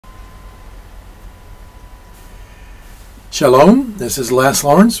Shalom, this is Les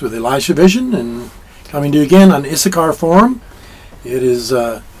Lawrence with Elisha Vision and coming to you again on Issachar Forum. It is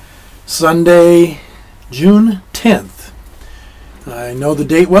Sunday, June 10th. I know the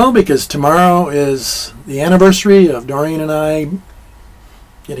date well because tomorrow is the anniversary of Doreen and I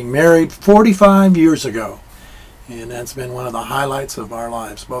getting married 45 years ago. And that's been one of the highlights of our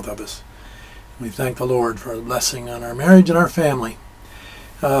lives, both of us. We thank the Lord for the blessing on our marriage and our family.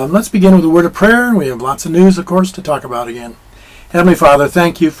 Let's begin with a word of prayer. We have lots of news, of course, to talk about again. Heavenly Father,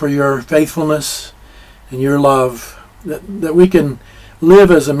 thank you for your faithfulness and your love, that we can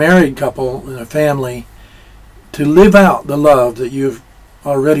live as a married couple and a family to live out the love that you've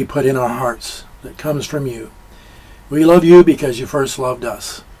already put in our hearts that comes from you. We love you because you first loved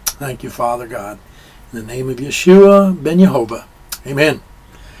us. Thank you, Father God. In the name of Yeshua ben Yehovah. Amen.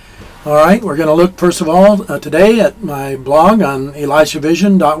 All right, we're going to look first of all today at my blog on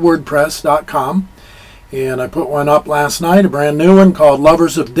elishavision.wordpress.com. And I put one up last night, a brand new one called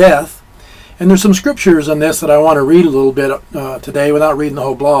Lovers of Death. And there's some scriptures on this that I want to read a little bit today without reading the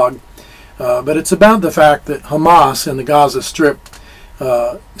whole blog. But it's about the fact that Hamas in the Gaza Strip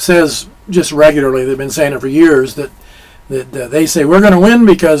says just regularly, they've been saying it for years, that they say, we're going to win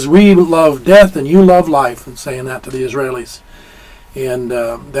because we love death and you love life, and saying that to the Israelis. And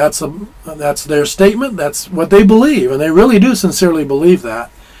that's their statement. That's what they believe, and they really do sincerely believe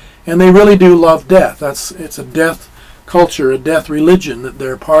that, and they really do love death. It's a death culture, a death religion that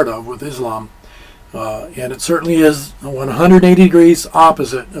they're part of with Islam, and it certainly is 180 degrees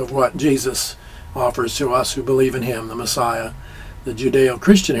opposite of what Jesus offers to us who believe in Him, the Messiah, the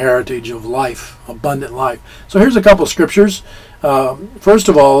Judeo-Christian heritage of life, abundant life. So here's a couple of scriptures. First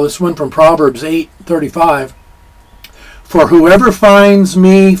of all, this one from Proverbs 8:35. For whoever finds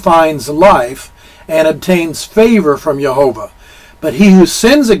me finds life and obtains favor from Jehovah. But he who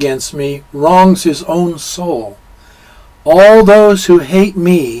sins against me wrongs his own soul. All those who hate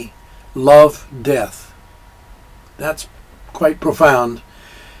me love death. That's quite profound.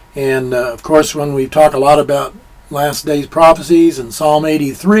 And of course, when we talk a lot about last days prophecies and Psalm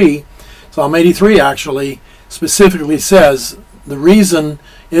 83 actually specifically says the reason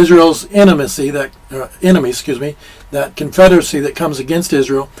Israel's enmity, that confederacy that comes against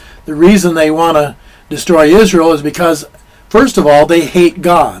Israel, the reason they want to destroy Israel is because, first of all, they hate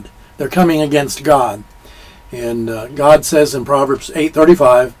God. They're coming against God. And God says in Proverbs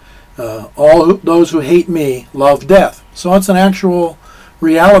 8:35, all those who hate me love death. So it's an actual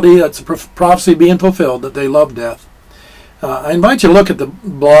reality. That's a prophecy being fulfilled, that they love death. I invite you to look at the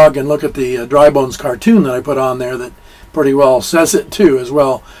blog and look at the Dry Bones cartoon that I put on there that pretty well says it too, as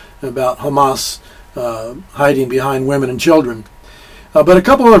well, about Hamas hiding behind women and children. But a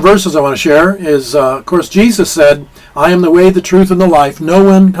couple other verses I want to share is, of course, Jesus said, I am the way, the truth, and the life. No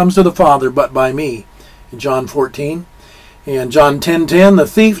one comes to the Father but by me, in John 14. And John 10:10, the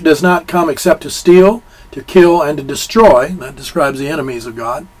thief does not come except to steal, to kill, and to destroy. That describes the enemies of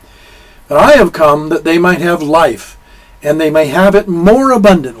God. But I have come that they might have life, and they may have it more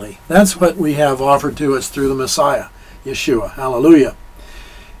abundantly. That's what we have offered to us through the Messiah, Yeshua. Hallelujah.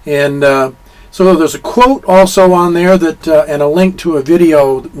 And so there's a quote also on there that and a link to a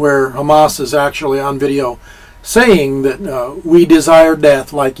video where Hamas is actually on video saying that we desire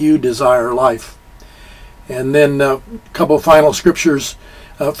death like you desire life. And then a couple final scriptures.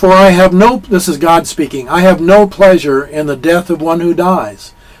 For I have no, this is God speaking, I have no pleasure in the death of one who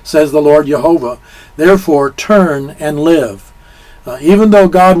dies, says the Lord Jehovah. Therefore turn and live. Even though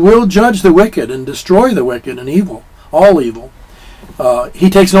God will judge the wicked and destroy the wicked and evil, all evil, He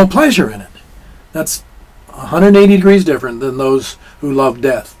takes no pleasure in it. That's 180 degrees different than those who love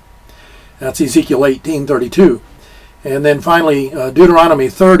death. That's Ezekiel 18:32. And then finally, Deuteronomy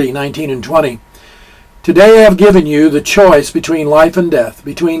 30:19 and 20. Today I have given you the choice between life and death,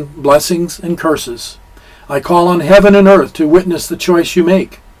 between blessings and curses. I call on heaven and earth to witness the choice you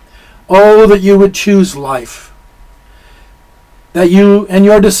make. Oh, that you would choose life, that you and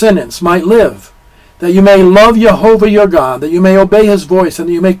your descendants might live, that you may love Jehovah your God, that you may obey His voice, and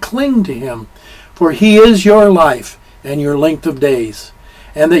that you may cling to Him, for He is your life and your length of days,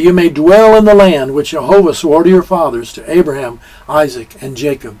 and that you may dwell in the land which Jehovah swore to your fathers, to Abraham, Isaac, and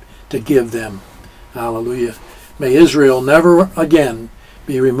Jacob, to give them. Hallelujah. May Israel never again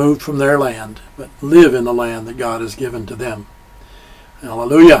be removed from their land, but live in the land that God has given to them.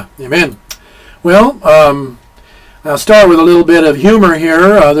 Hallelujah. Amen. Well, I'll start with a little bit of humor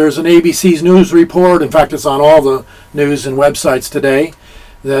here. There's an ABC's news report, in fact it's on all the news and websites today,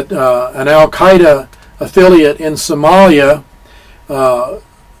 that an Al-Qaeda affiliate in Somalia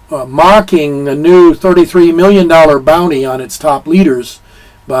mocking the new $33 million bounty on its top leaders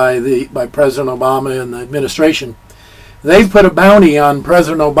by President Obama and the administration. they've put a bounty on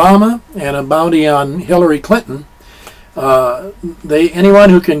President Obama and a bounty on Hillary Clinton. Anyone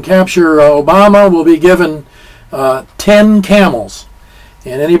who can capture Obama will be given 10 camels,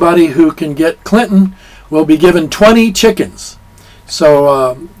 and anybody who can get Clinton will be given 20 chickens.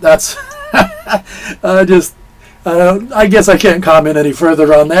 So that's I guess I can't comment any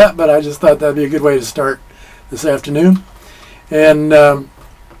further on that, but I just thought that'd be a good way to start this afternoon. And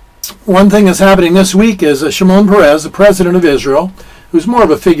one thing that's happening this week is Shimon Peres, the president of Israel, who's more of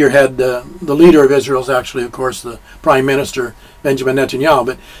a figurehead. The leader of Israel is actually, of course, the Prime Minister, Benjamin Netanyahu.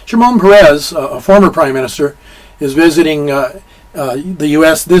 But Shimon Peres, a former Prime Minister, is visiting the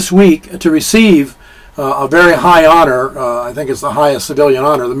U.S. this week to receive a very high honor. I think it's the highest civilian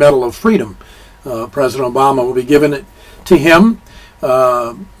honor, the Medal of Freedom. President Obama will be giving it to him.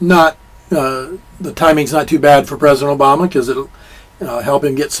 The timing's not too bad for President Obama because it'll help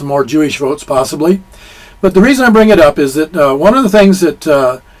him get some more Jewish votes possibly. But the reason I bring it up is that one of the things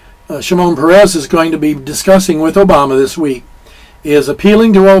that Shimon Peres is going to be discussing with Obama this week is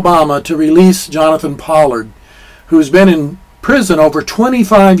appealing to Obama to release Jonathan Pollard, who's been in prison over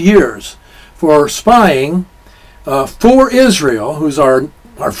 25 years for spying for Israel, who's our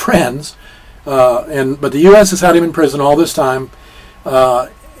friends, but the U.S. has had him in prison all this time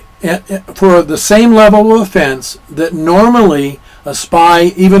for the same level of offense that normally a spy,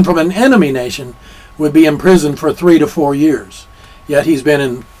 even from an enemy nation, would be imprisoned for 3 to 4 years. Yet he's been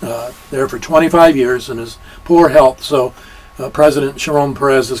in there for 25 years in his poor health. So President Shimon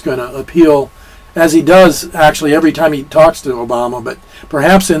Peres is going to appeal, as he does actually every time he talks to Obama, but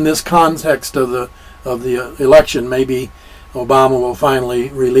perhaps in this context of the election, maybe Obama will finally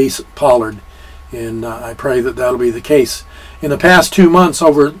release Pollard. And I pray that that'll be the case. In the past 2 months,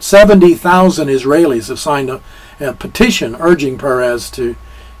 over 70,000 Israelis have signed a petition urging Peres to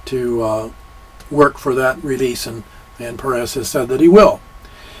work for that release, and Peres has said that he will.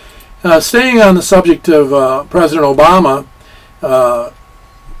 Staying on the subject of President Obama,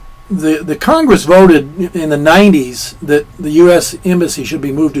 the Congress voted in the 90s that the U.S. Embassy should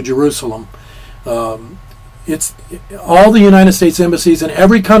be moved to Jerusalem. It's all the United States embassies in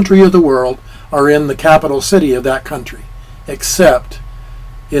every country of the world are in the capital city of that country, except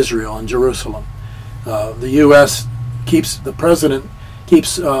Israel and Jerusalem. The U.S. the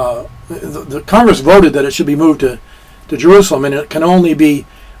Congress voted that it should be moved to Jerusalem, and it can only be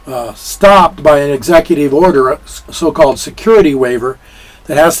stopped by an executive order, a so-called security waiver,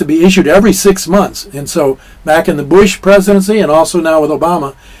 that has to be issued every 6 months. And so back in the Bush presidency and also now with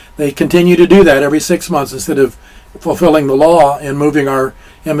Obama, they continue to do that every 6 months instead of fulfilling the law and moving our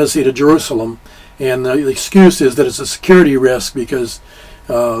embassy to Jerusalem. And the excuse is that it's a security risk because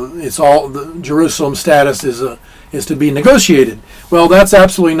the Jerusalem status is to be negotiated. Well, that's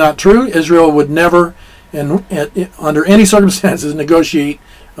absolutely not true. Israel would never, under any circumstances, negotiate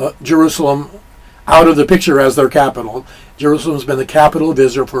Jerusalem out of the picture as their capital. Jerusalem's been the capital of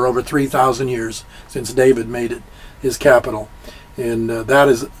Israel for over 3,000 years, since David made it his capital. And that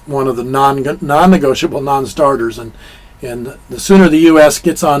is one of the non-negotiable non-starters. And the sooner the U.S.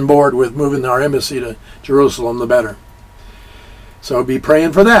 gets on board with moving our embassy to Jerusalem, the better. So be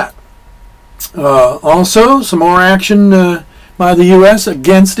praying for that. Also, some more action by the U.S.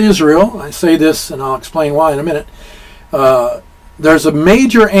 against Israel. I say this, and I'll explain why in a minute. There's a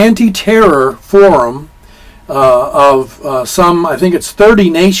major anti-terror forum of some, I think it's 30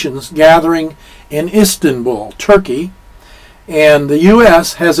 nations gathering in Istanbul, Turkey, and the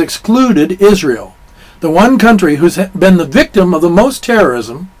U.S. has excluded Israel, the one country who's been the victim of the most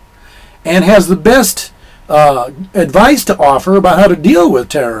terrorism and has the best advice to offer about how to deal with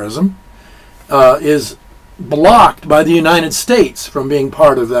terrorism, is blocked by the United States from being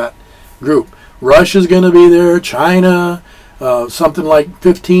part of that group. Russia's going to be there, China, something like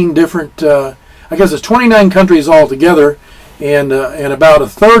 15 different, I guess it's 29 countries altogether, and about a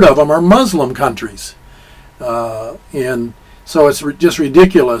third of them are Muslim countries. And so it's just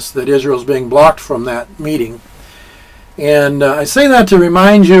ridiculous that Israel's being blocked from that meeting. And I say that to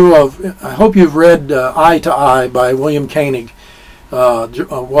remind you of, I hope you've read Eye to Eye by William Koenig,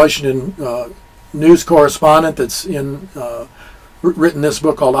 a Washington news correspondent that's written this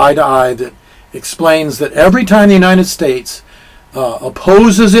book called Eye to Eye that explains that every time the United States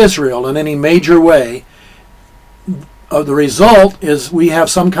opposes Israel in any major way, the result is we have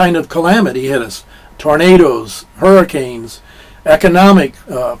some kind of calamity hit us. Tornadoes, hurricanes, economic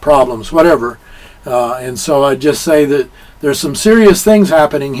problems, whatever. And so I just say that there's some serious things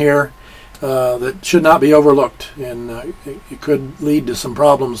happening here that should not be overlooked, and it could lead to some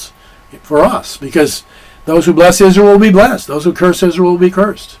problems for us, because those who bless Israel will be blessed, those who curse Israel will be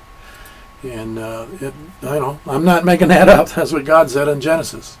cursed. And I'm not making that up. That's what God said in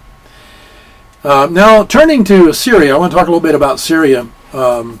Genesis. Now, turning to Syria, I want to talk a little bit about Syria.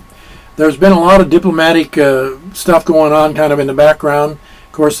 There's been a lot of diplomatic stuff going on kind of in the background.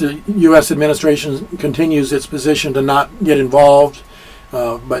 Of course, the U.S. administration continues its position to not get involved,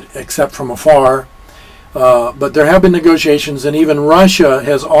 but except from afar. But there have been negotiations, and even Russia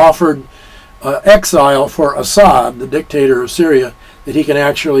has offered exile for Assad, the dictator of Syria, that he can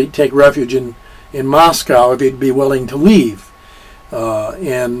actually take refuge in Moscow if he'd be willing to leave.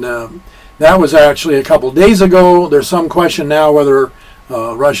 That was actually a couple days ago. There's some question now whether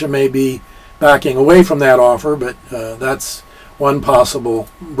Russia may be backing away from that offer, but that's one possible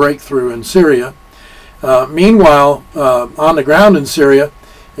breakthrough in Syria. Meanwhile, on the ground in Syria,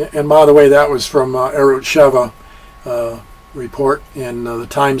 and by the way, that was from Arut Sheva report in the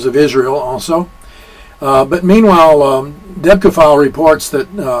Times of Israel also. But meanwhile, Debka reports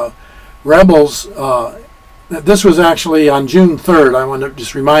that rebels, this was actually on June 3rd. I want to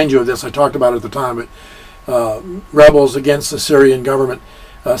just remind you of this. I talked about it at the time, but rebels against the Syrian government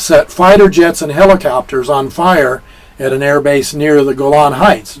set fighter jets and helicopters on fire at an air base near the Golan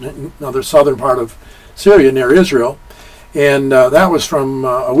Heights, another southern part of Syria near Israel. And that was from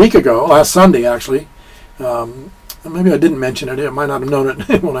a week ago, last Sunday actually. Maybe I didn't mention it. I might not have known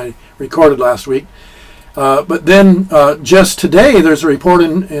it when I recorded last week. But then just today, there's a report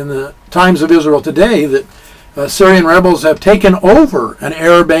in the Times of Israel today that Syrian rebels have taken over an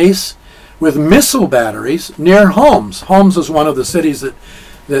air base with missile batteries near Homs. Homs is one of the cities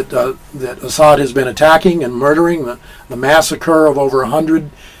that Assad has been attacking and murdering. The massacre of over 100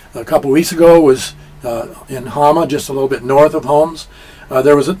 a couple weeks ago was in Hama, just a little bit north of Homs.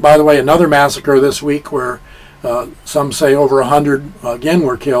 There was, by the way, another massacre this week where some say over 100 again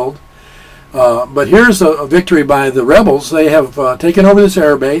were killed. But here's a victory by the rebels. They have taken over this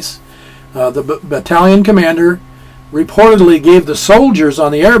air base. The battalion commander reportedly gave the soldiers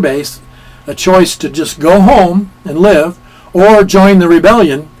on the air base a choice to just go home and live or join the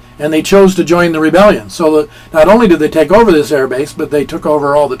rebellion, and they chose to join the rebellion. So not only did they take over this air base, but they took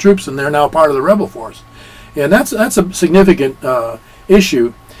over all the troops, and they're now part of the rebel force. And that's a significant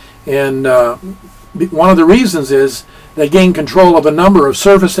issue. And one of the reasons is they gained control of a number of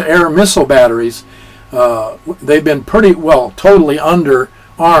surface-to-air missile batteries. They've been pretty well totally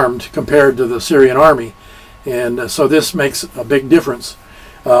underarmed compared to the Syrian army, and so this makes a big difference.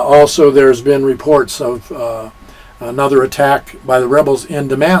 Also, there's been reports of another attack by the rebels in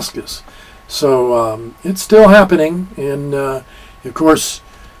Damascus. So it's still happening, and of course,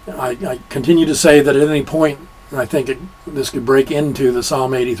 I continue to say that at any point, I think this could break into the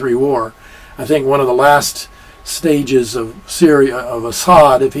Psalm 83 war. I think one of the last stages of Syria, of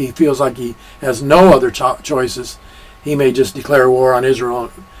Assad, if he feels like he has no other choices, he may just declare war on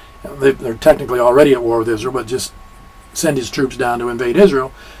Israel. They're technically already at war with Israel, but just send his troops down to invade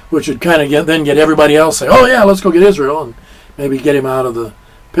Israel, which would kind of get everybody else say, oh yeah, let's go get Israel, and maybe get him out of the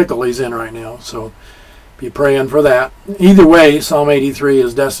pickle he's in right now. So be praying for that. Either way, Psalm 83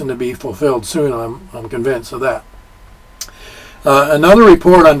 is destined to be fulfilled soon. I'm convinced of that. Another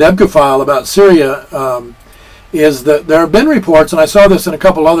report on Debka about Syria is that there have been reports, and I saw this in a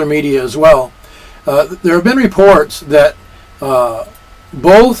couple other media as well, there have been reports that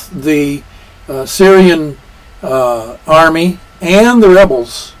both the Syrian army and the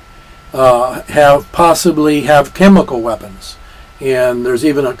rebels possibly have chemical weapons. And there's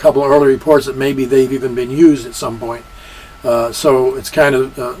even a couple of early reports that maybe they've even been used at some point. So it's kind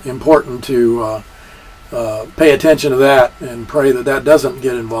of important to pay attention to that and pray that that doesn't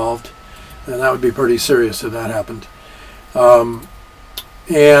get involved. And that would be pretty serious if that happened.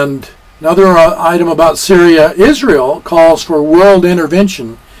 And another item about Syria, Israel calls for world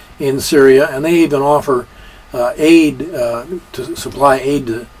intervention in Syria, and they even offer aid to supply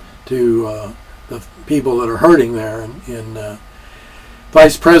aid to the people that are hurting there. And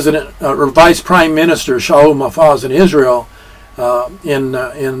Vice Prime Minister Shaul Mofaz in Israel, in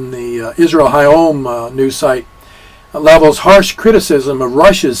the Israel Hayom news site, levels harsh criticism of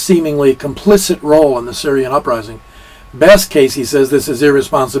Russia's seemingly complicit role in the Syrian uprising. Best case, he says, this is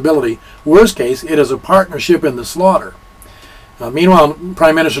irresponsibility. Worst case, it is a partnership in the slaughter. Meanwhile,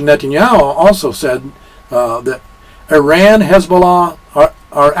 Prime Minister Netanyahu also said that Iran, Hezbollah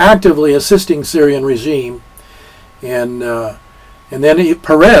are actively assisting Syrian regime. And then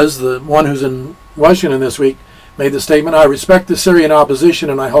Perez, the one who's in Washington this week, made the statement, I respect the Syrian opposition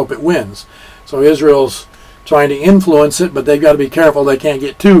and I hope it wins. So Israel's trying to influence it, but they've got to be careful they can't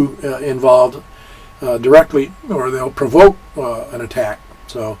get too involved directly, or they'll provoke an attack.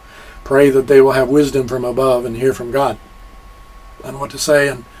 So pray that they will have wisdom from above and hear from God on what to say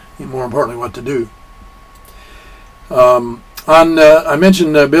and more importantly, what to do. I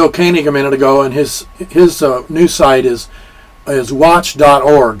mentioned Bill Koenig a minute ago, and his new site is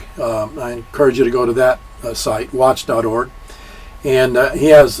watch.org. I encourage you to go to that site, watch.org. And he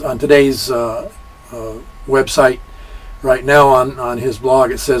has on today's website right now on his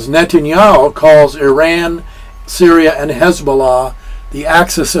blog, it says, Netanyahu calls Iran, Syria, and Hezbollah the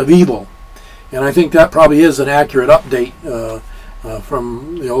axis of evil. And I think that probably is an accurate update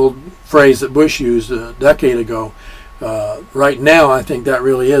from the old phrase that Bush used a decade ago. Right now, I think that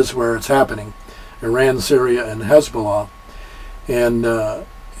really is where it's happening. Iran, Syria, and Hezbollah. And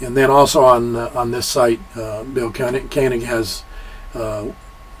then also on this site, Bill Koenig has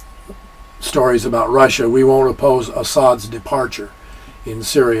stories about Russia. We won't oppose Assad's departure in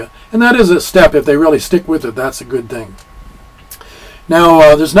Syria. And that is a step. If they really stick with it, that's a good thing.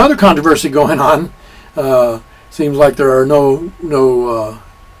 Now, there's another controversy going on. Seems like there are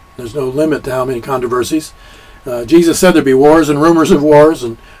there's no limit to how many controversies. Jesus said there'd be wars and rumors of wars,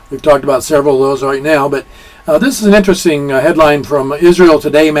 and we've talked about several of those right now. But this is an interesting headline from Israel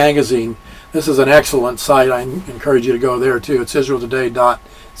Today magazine. This is an excellent site. I encourage you to go there too. It's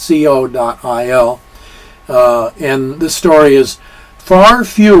israeltoday.co.il. And this story is far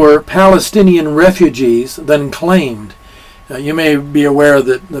fewer Palestinian refugees than claimed. You may be aware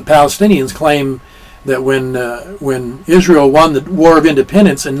that the Palestinians claim that when Israel won the War of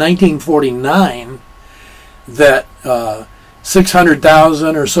Independence in 1949, that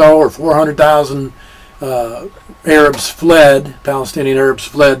 600,000 or so, or 400,000 Arabs fled, Palestinian Arabs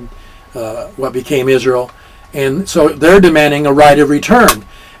fled what became Israel, and so they're demanding a right of return,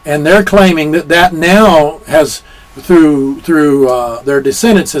 and they're claiming that now has, through their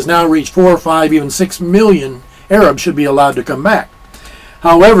descendants, has now reached 4 or 5, even 6 million Arabs should be allowed to come back.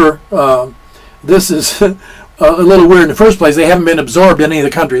 However, this is a little weird in the first place. They haven't been absorbed in any of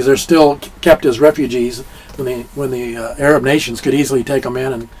the countries. They're still kept as refugees when the Arab nations could easily take them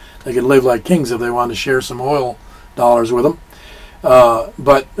in, and they could live like kings if they wanted to share some oil dollars with them.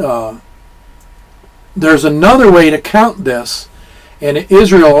 But there's another way to count this, and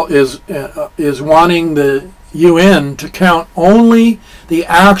Israel is wanting the UN to count only the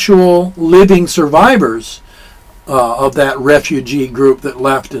actual living survivors of that refugee group that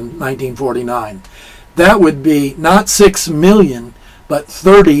left in 1949. That would be not 6 million, but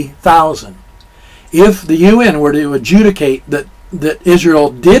 30,000. If the UN were to adjudicate that Israel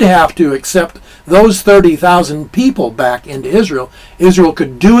did have to accept those 30,000 people back into Israel, Israel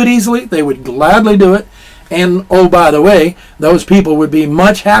could do it easily. They would gladly do it. And, oh, by the way, those people would be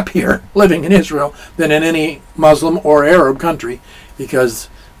much happier living in Israel than in any Muslim or Arab country, because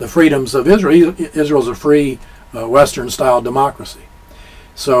the freedoms of Israel's a free Western-style democracy.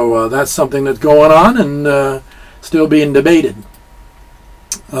 So that's something that's going on and still being debated.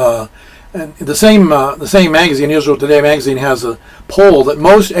 And the same magazine, Israel Today magazine, has a poll that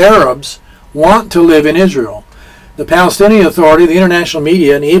most Arabs want to live in Israel. The Palestinian Authority, the international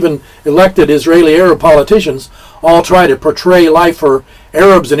media, and even elected Israeli Arab politicians all try to portray life for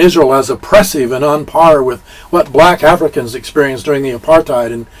Arabs in Israel as oppressive and on par with what black Africans experienced during the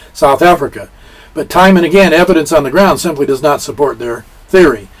apartheid in South Africa. But time and again, evidence on the ground simply does not support their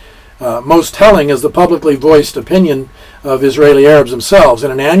theory. Most telling is the publicly voiced opinion of Israeli Arabs themselves.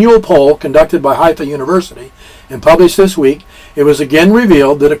 In an annual poll conducted by Haifa University and published this week, it was again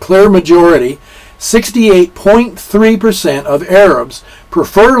revealed that a clear majority, 68.3% of Arabs,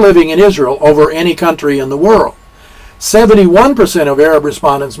 prefer living in Israel over any country in the world. 71% of Arab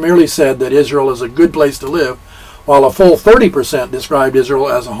respondents merely said that Israel is a good place to live, while a full 30% described Israel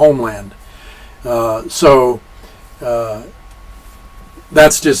as a homeland. That's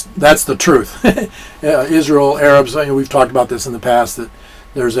the truth. Israel, Arabs, we've talked about this in the past, that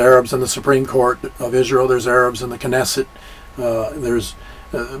there's Arabs in the Supreme Court of Israel, there's Arabs in the Knesset, there's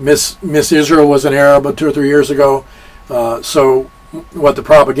Miss Israel was an Arab 2 or 3 years ago. So what the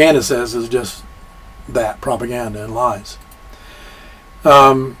propaganda says is just that, propaganda and lies.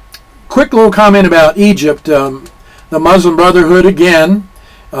 Quick little comment about Egypt. The Muslim Brotherhood again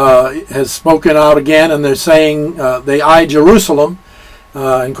has spoken out again, and they're saying they eye Jerusalem.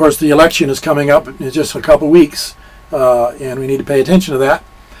 And of course, the election is coming up in just a couple weeks, and we need to pay attention to that.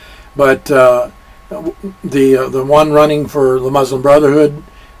 But the one running for the Muslim Brotherhood,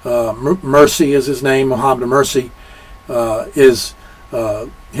 Mercy is his name, Mohammed Mercy, his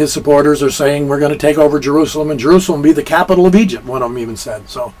supporters are saying we're going to take over Jerusalem, and Jerusalem will be the capital of Egypt, one of them even said.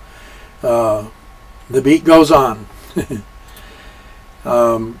 So the beat goes on.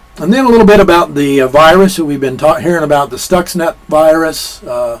 And then a little bit about the virus that we've been hearing about, the Stuxnet virus,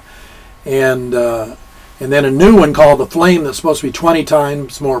 and and then a new one called the Flame that's supposed to be 20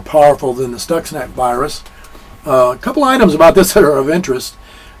 times more powerful than the Stuxnet virus. A couple items about this that are of interest.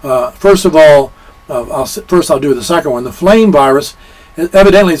 First of all, I'll do the second one. The Flame virus,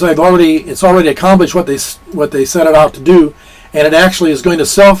 evidently, it's already accomplished what they set it out to do, and it actually is going to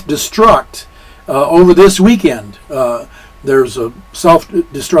self-destruct over this weekend. There's a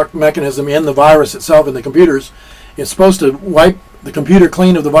self-destruct mechanism in the virus itself in the computers. It's supposed to wipe the computer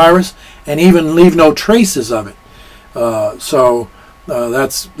clean of the virus and even leave no traces of it. So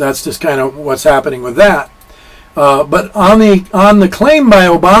that's just kind of what's happening with that. But on the claim by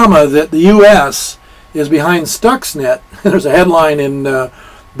Obama that the U.S. is behind Stuxnet, there's a headline in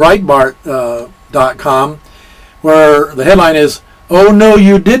Breitbart.com where the headline is, "Oh no,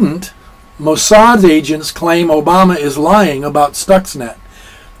 you didn't. Mossad agents claim Obama is lying about Stuxnet."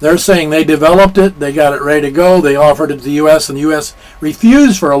 They're saying they developed it, they got it ready to go, they offered it to the U.S., and the U.S.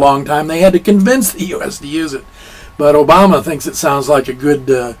 refused for a long time. They had to convince the U.S. to use it. But Obama thinks it sounds like a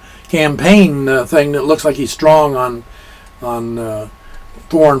good campaign thing that looks like he's strong on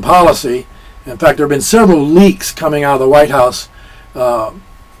foreign policy. In fact, there have been several leaks coming out of the White House.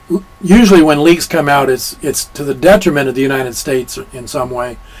 Usually when leaks come out, it's to the detriment of the United States in some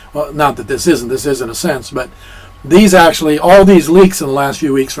way. Well, not that this isn't a sense, but all these leaks in the last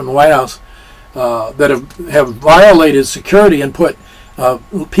few weeks from the White House that have violated security and put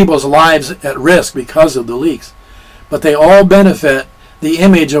people's lives at risk because of the leaks. But they all benefit the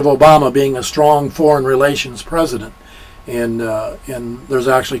image of Obama being a strong foreign relations president. And there's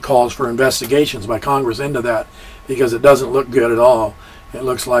actually calls for investigations by Congress into that because it doesn't look good at all. It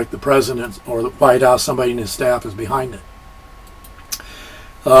looks like the president or the White House, somebody in his staff, is behind it.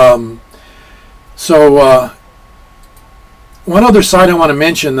 One other site I want to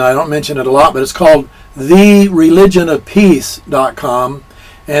mention, I don't mention it a lot, but it's called TheReligionOfPeace.com,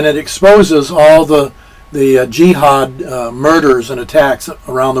 and it exposes all the jihad murders and attacks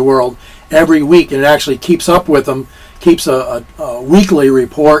around the world every week, and it actually keeps up with them, keeps a weekly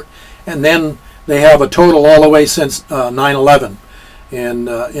report, and then they have a total all the way since 9/11. And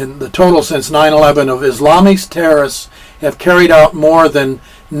in the total since 9/11 of Islamic terrorists have carried out more than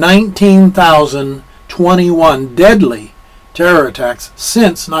 19,021 deadly terror attacks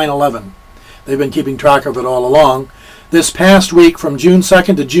since 9/11. They've been keeping track of it all along. This past week, from June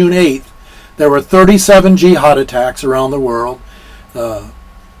 2nd to June 8th, there were 37 jihad attacks around the world,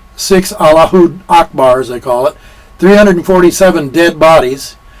 6 Allahu Akbar, as they call it, 347 dead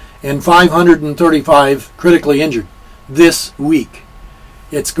bodies, and 535 critically injured this week.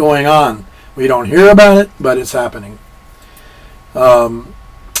 It's going on. We don't hear about it, but it's happening. And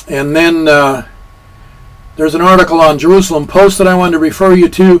then there's an article on Jerusalem Post that I wanted to refer you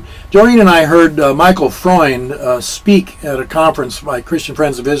to. Doreen and I heard Michael Freund speak at a conference by Christian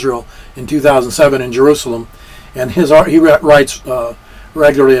Friends of Israel in 2007 in Jerusalem, and he writes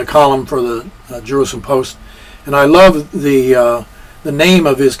regularly a column for the Jerusalem Post, and I love the name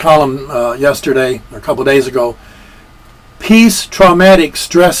of his column yesterday or a couple of days ago, Peace Traumatic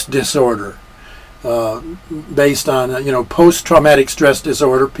Stress Disorder, based on post-traumatic stress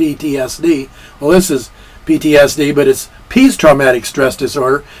disorder, PTSD. Well, this is PTSD, but it's Peace Traumatic Stress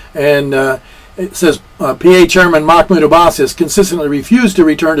Disorder, and it says PA Chairman Mahmoud Abbas has consistently refused to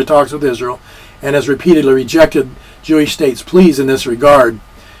return to talks with Israel and has repeatedly rejected Jewish states' pleas in this regard.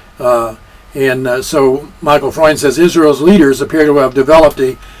 So Michael Freund says Israel's leaders appear to have developed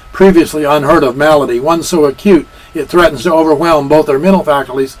a previously unheard of malady, one so acute it threatens to overwhelm both their mental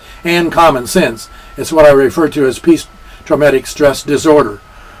faculties and common sense. It's what I refer to as post-traumatic stress disorder.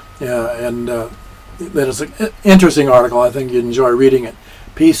 That is an interesting article. I think you'd enjoy reading it.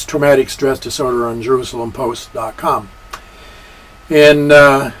 Post-traumatic stress disorder on JerusalemPost.com. And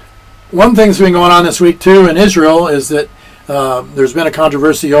one thing that's been going on this week, too, in Israel is that there's been a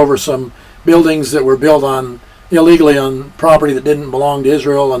controversy over some buildings that were built illegally on property that didn't belong to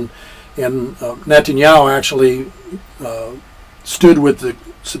Israel, and Netanyahu actually stood with the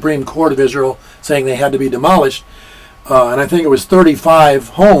Supreme Court of Israel saying they had to be demolished, and I think it was 35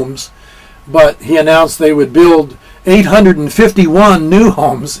 homes, but he announced they would build 851 new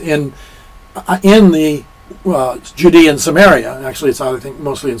homes in the Judea and Samaria. Actually, it's I think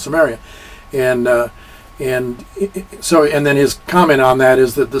mostly in Samaria, and then his comment on that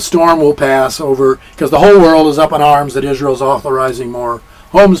is that the storm will pass over because the whole world is up in arms that Israel's authorizing more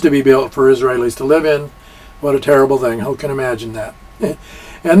homes to be built for Israelis to live in. What a terrible thing. Who can imagine that?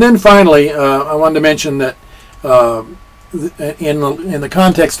 And then finally, I wanted to mention that in the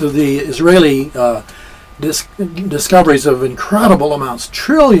context of the Israeli discoveries of incredible amounts,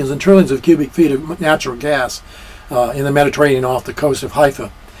 trillions and trillions of cubic feet of natural gas in the Mediterranean off the coast of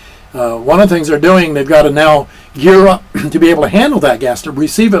Haifa, one of the things they're doing, they've got to now gear up to be able to handle that gas, to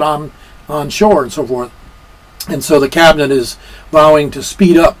receive it on shore and so forth. And so the cabinet is vowing to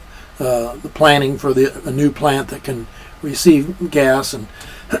speed up the planning for a new plant that can receive gas. And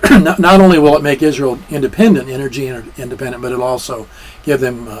not only will it make Israel independent, energy independent, but it'll also give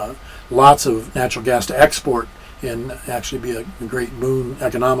them lots of natural gas to export and actually be a great boon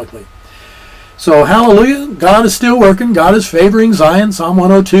economically. So hallelujah, God is still working. God is favoring Zion. Psalm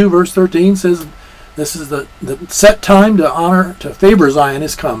 102 verse 13 says this is the set time to favor Zion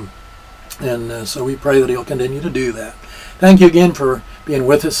has come. And so we pray that he'll continue to do that. Thank you again for being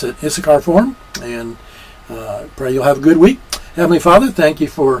with us at Issachar Forum, and pray you'll have a good week. Heavenly Father, thank you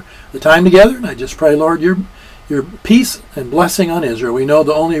for the time together, and I just pray, Lord, your peace and blessing on Israel. We know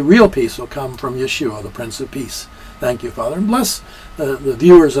the only real peace will come from Yeshua, the Prince of Peace. Thank you, Father, and bless the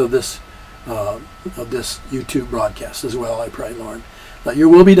viewers of this YouTube broadcast as well, I pray, Lord. Let your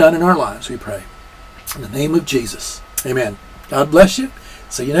will be done in our lives, we pray. In the name of Jesus, amen. God bless you.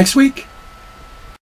 See you next week.